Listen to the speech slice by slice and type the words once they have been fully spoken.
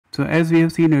So as we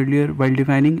have seen earlier, while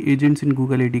defining agents in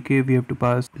Google ADK, we have to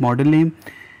pass model name,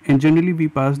 and generally we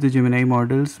pass the Gemini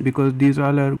models because these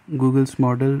all are Google's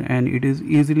model and it is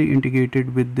easily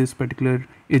integrated with this particular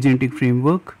agentic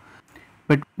framework.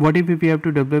 But what if we have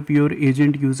to develop your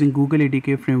agent using Google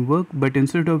ADK framework, but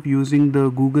instead of using the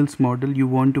Google's model, you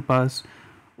want to pass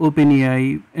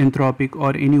OpenAI, Anthropic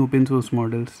or any open source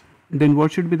models? Then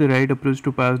what should be the right approach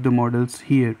to pass the models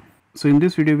here? So in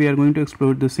this video, we are going to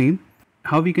explore the same,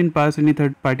 how we can pass any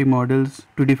third-party models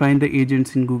to define the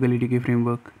agents in Google ADK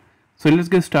framework. So let's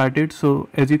get started. So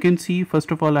as you can see,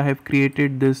 first of all, I have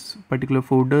created this particular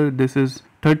folder. This is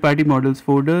third-party models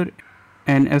folder.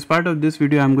 And as part of this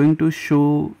video, I'm going to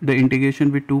show the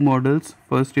integration with two models.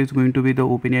 First is going to be the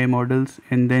OpenAI models,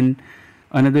 and then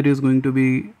another is going to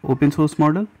be open source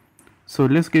model. So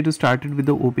let's get started with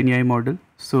the OpenAI model.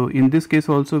 So in this case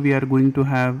also, we are going to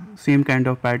have same kind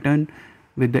of pattern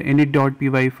with the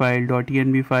init.py file,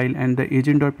 .env file and the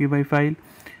agent.py file.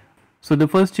 So the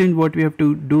first change what we have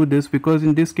to do this, because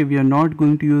in this case we are not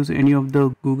going to use any of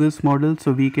the Google's model,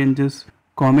 so we can just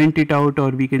comment it out or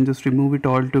we can just remove it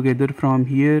altogether from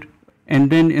here. And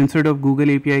then instead of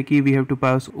Google API key, we have to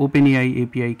pass OpenAI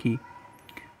API key.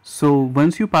 So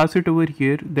once you pass it over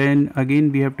here, then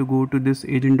again we have to go to this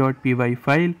agent.py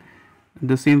file,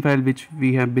 the same file which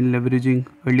we have been leveraging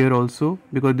earlier also,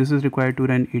 because this is required to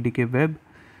run ADK web.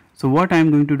 So what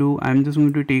I'm going to do, I'm just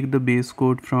going to take the base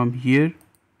code from here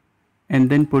and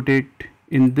then put it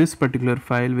in this particular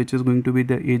file, which is going to be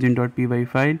the agent.py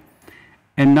file.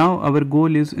 And now our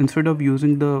goal is, instead of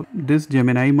using this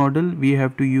Gemini model, we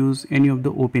have to use any of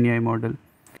the OpenAI model.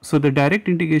 So the direct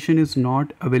integration is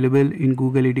not available in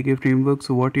Google ADK framework.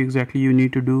 So what exactly you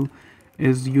need to do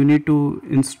is you need to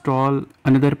install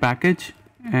another package,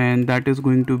 and that is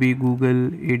going to be Google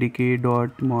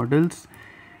ADK.models.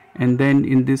 And then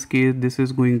in this case, this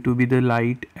is going to be the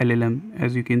LiteLLM.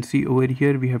 As you can see over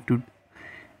here, we have to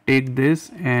take this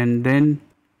and then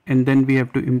we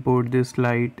have to import this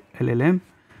LiteLLM,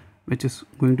 which is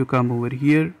going to come over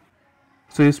here.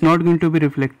 So it's not going to be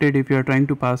reflected if you are trying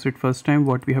to pass it first time.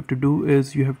 What we have to do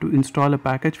is you have to install a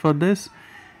package for this.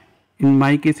 In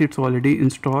my case, it's already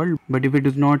installed, but if it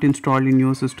is not installed in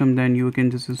your system, then you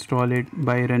can just install it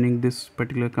by running this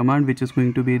particular command, which is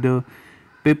going to be the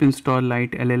pip install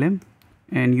LiteLLM,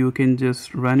 and you can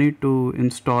just run it to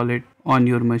install it on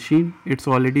your machine. It's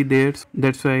already there,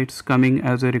 that's why it's coming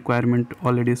as a requirement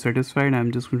already satisfied.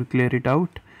 I'm just going to clear it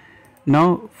out.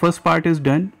 Now first part is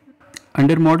done.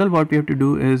 Under model, what we have to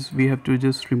do is we have to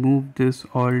just remove this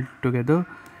all together,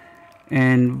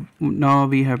 and now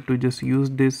we have to just use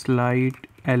this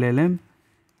LiteLLM.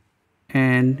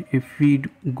 And if we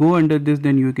go under this,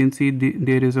 then you can see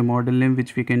there is a model name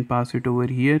which we can pass it over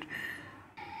here.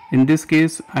 In this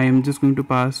case, I am just going to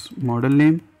pass model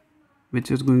name,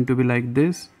 which is going to be like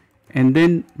this. And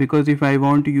then because if I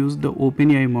want to use the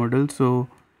OpenAI model, so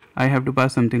I have to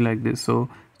pass something like this. So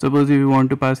suppose if you want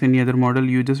to pass any other model,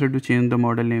 you just have to change the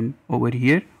model name over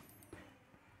here,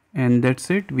 and that's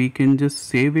it. We can just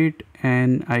save it,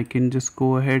 and I can just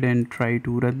go ahead and try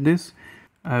to run this.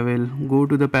 I will go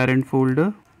to the parent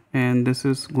folder, and this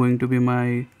is going to be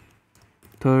my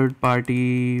third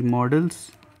party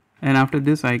models. And after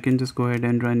this, I can just go ahead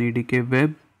and run ADK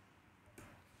web.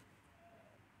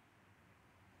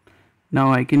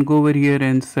 Now I can go over here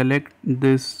and select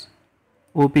this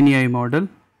OpenAI model,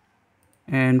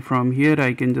 and from here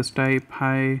I can just type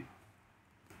hi,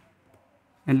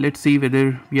 and let's see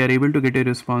whether we are able to get a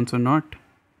response or not.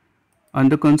 On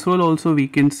the console also, we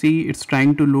can see it's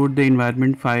trying to load the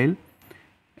environment file,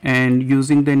 and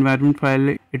using the environment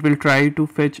file, it will try to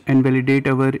fetch and validate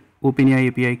our OpenAI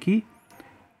API key.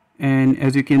 And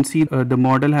as you can see, the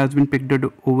model has been picked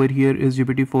up over here is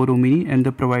GPT-4 Omni, and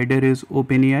the provider is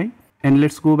OpenAI. And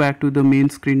let's go back to the main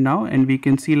screen now, and we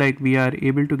can see like we are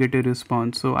able to get a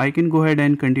response. So I can go ahead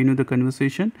and continue the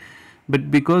conversation,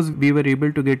 but because we were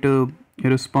able to get a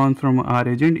response from our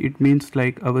agent, it means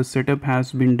like our setup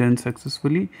has been done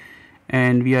successfully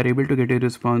and we are able to get a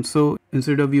response. So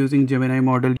instead of using Gemini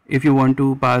model, if you want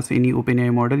to pass any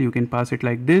OpenAI model, you can pass it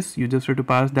like this. You just have to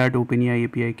pass that OpenAI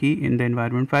API key in the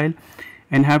environment file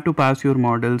and have to pass your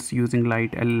models using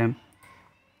LiteLLM.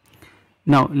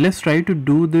 Now let's try to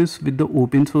do this with the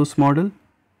open source model.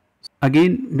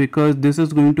 Again, because this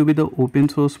is going to be the open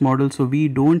source model, so we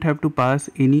don't have to pass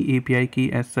any API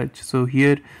key as such. So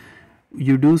here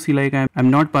you do see like I'm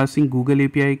not passing Google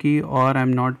API key, or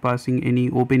I'm not passing any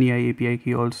OpenAI API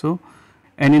key also.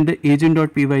 And in the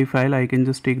agent.py file, I can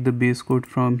just take the base code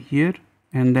from here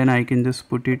and then I can just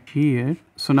put it here.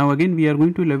 So now again we are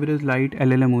going to leverage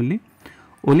LiteLLM only.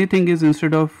 Only thing is,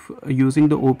 instead of using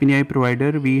the OpenAI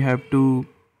provider, we have to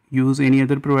use any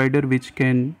other provider which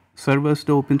can serve us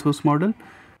the open source model.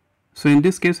 So in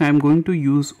this case I am going to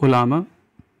use Ollama,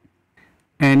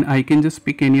 and I can just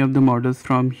pick any of the models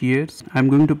from here. I'm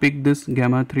going to pick this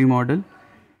Gamma 3 model.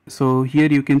 So here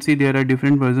you can see there are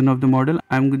different versions of the model.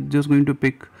 I'm just going to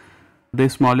pick the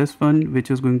smallest one, which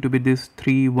is going to be this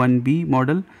 3.1b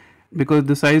model, because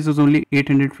the size is only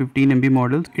 815 MB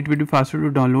models. It will be faster to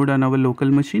download on our local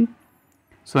machine.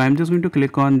 So I'm just going to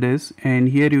click on this, and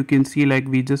here you can see like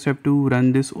we just have to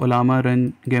run this Ollama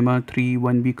run Gamma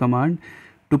 3.1b command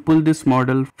to pull this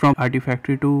model from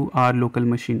Artifactory to our local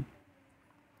machine.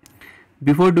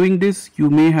 Before doing this, you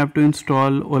may have to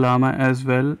install Ollama as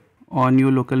well on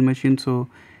your local machine. So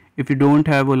if you don't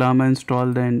have Ollama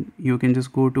installed, then you can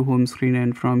just go to home screen,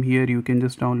 and from here you can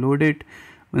just download it.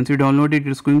 Once you download it,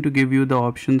 it's going to give you the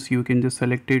options. You can just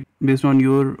select it based on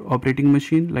your operating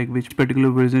machine, like which particular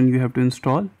version you have to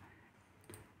install.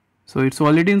 So it's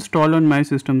already installed on my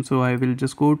system, so I will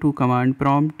just go to command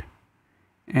prompt,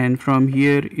 and from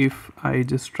here if I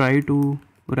just try to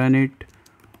run it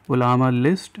Ollama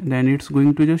list, then it's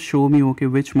going to just show me okay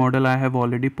which model I have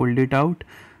already pulled it out.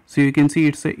 So you can see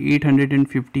it's a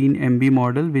 815 MB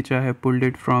model which I have pulled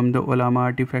it from the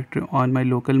Ollama Artifactory on my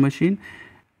local machine,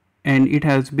 and it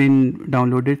has been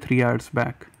downloaded 3 hours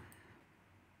back.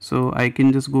 So I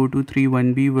can just go to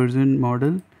 3.1b version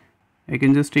model. I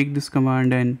can just take this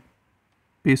command and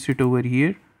paste it over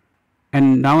here,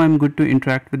 and now I'm good to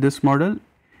interact with this model.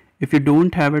 If you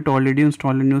don't have it already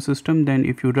installed in your system, then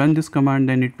if you run this command,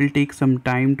 then it will take some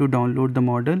time to download the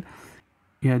model.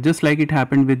 Yeah, just like it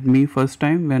happened with me first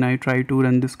time when I tried to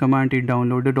run this command, it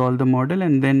downloaded all the model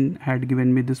and then had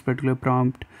given me this particular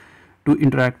prompt to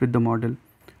interact with the model.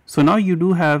 So now you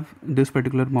do have this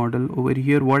particular model over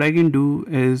here. What I can do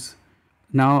is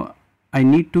now I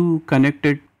need to connect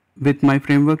it with my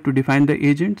framework to define the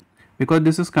agents, because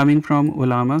this is coming from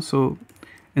Ollama. So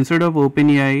instead of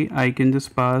OpenAI, I can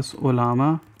just pass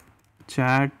Ollama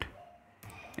chat,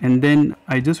 and then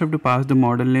I just have to pass the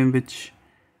model name which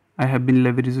I have been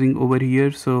leveraging over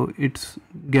here. So it's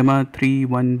Gamma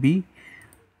 3.1b.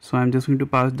 So I'm just going to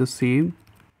pass the same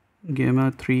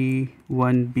Gamma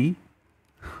 3.1b.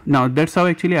 Now that's how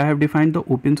actually I have defined the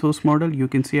open source model. You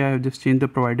can see I have just changed the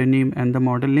provider name and the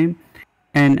model name,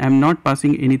 and I'm not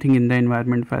passing anything in the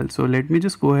environment file. So let me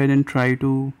just go ahead and try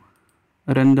to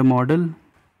run the model.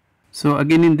 So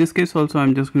again, in this case also,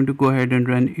 I'm just going to go ahead and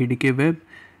run ADK web,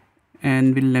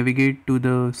 and we'll navigate to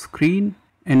the screen,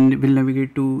 and we'll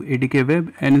navigate to ADK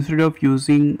web, and instead of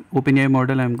using OpenAI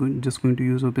model, I'm just going to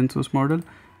use open source model,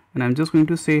 and I'm just going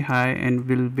to say hi, and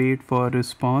we'll wait for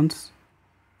response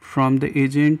from the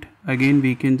agent. Again,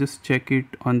 we can just check it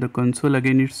on the console.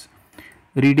 Again, it's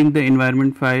reading the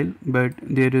environment file, but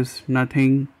there is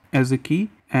nothing as a key,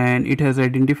 and it has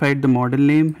identified the model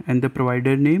name and the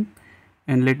provider name.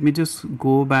 And let me just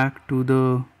go back to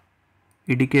the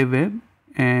ADK web,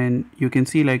 and you can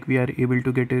see like we are able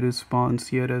to get a response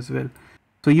here as well.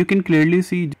 So you can clearly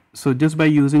see, so just by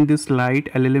using this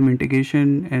LiteLLM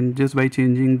integration and just by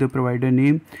changing the provider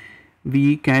name,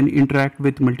 we can interact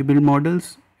with multiple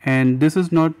models. And this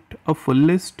is not a full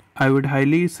list. I would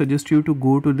highly suggest you to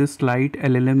go to this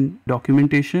LiteLLM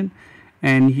documentation,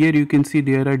 and here you can see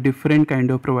there are different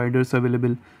kind of providers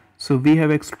available. So we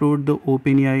have explored the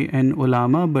OpenAI and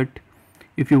Ollama, but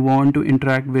if you want to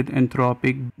interact with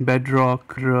Anthropic,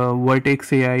 Bedrock,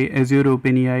 Vertex AI, Azure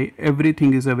OpenAI,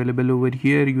 everything is available over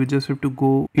here. You just have to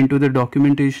go into the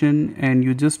documentation, and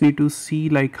you just need to see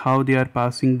like how they are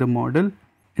passing the model.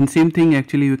 And same thing,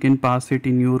 actually you can pass it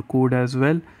in your code as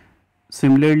well.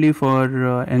 Similarly for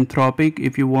Anthropic,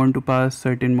 if you want to pass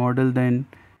certain model,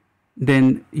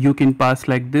 then you can pass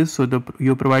like this. So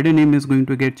your provider name is going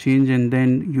to get changed, and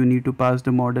then you need to pass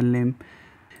the model name,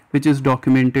 which is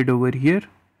documented over here.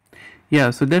 Yeah,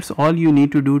 so that's all you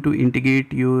need to do to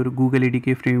integrate your Google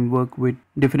ADK framework with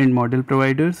different model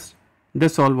providers.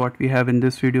 That's all what we have in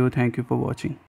this video. Thank you for watching.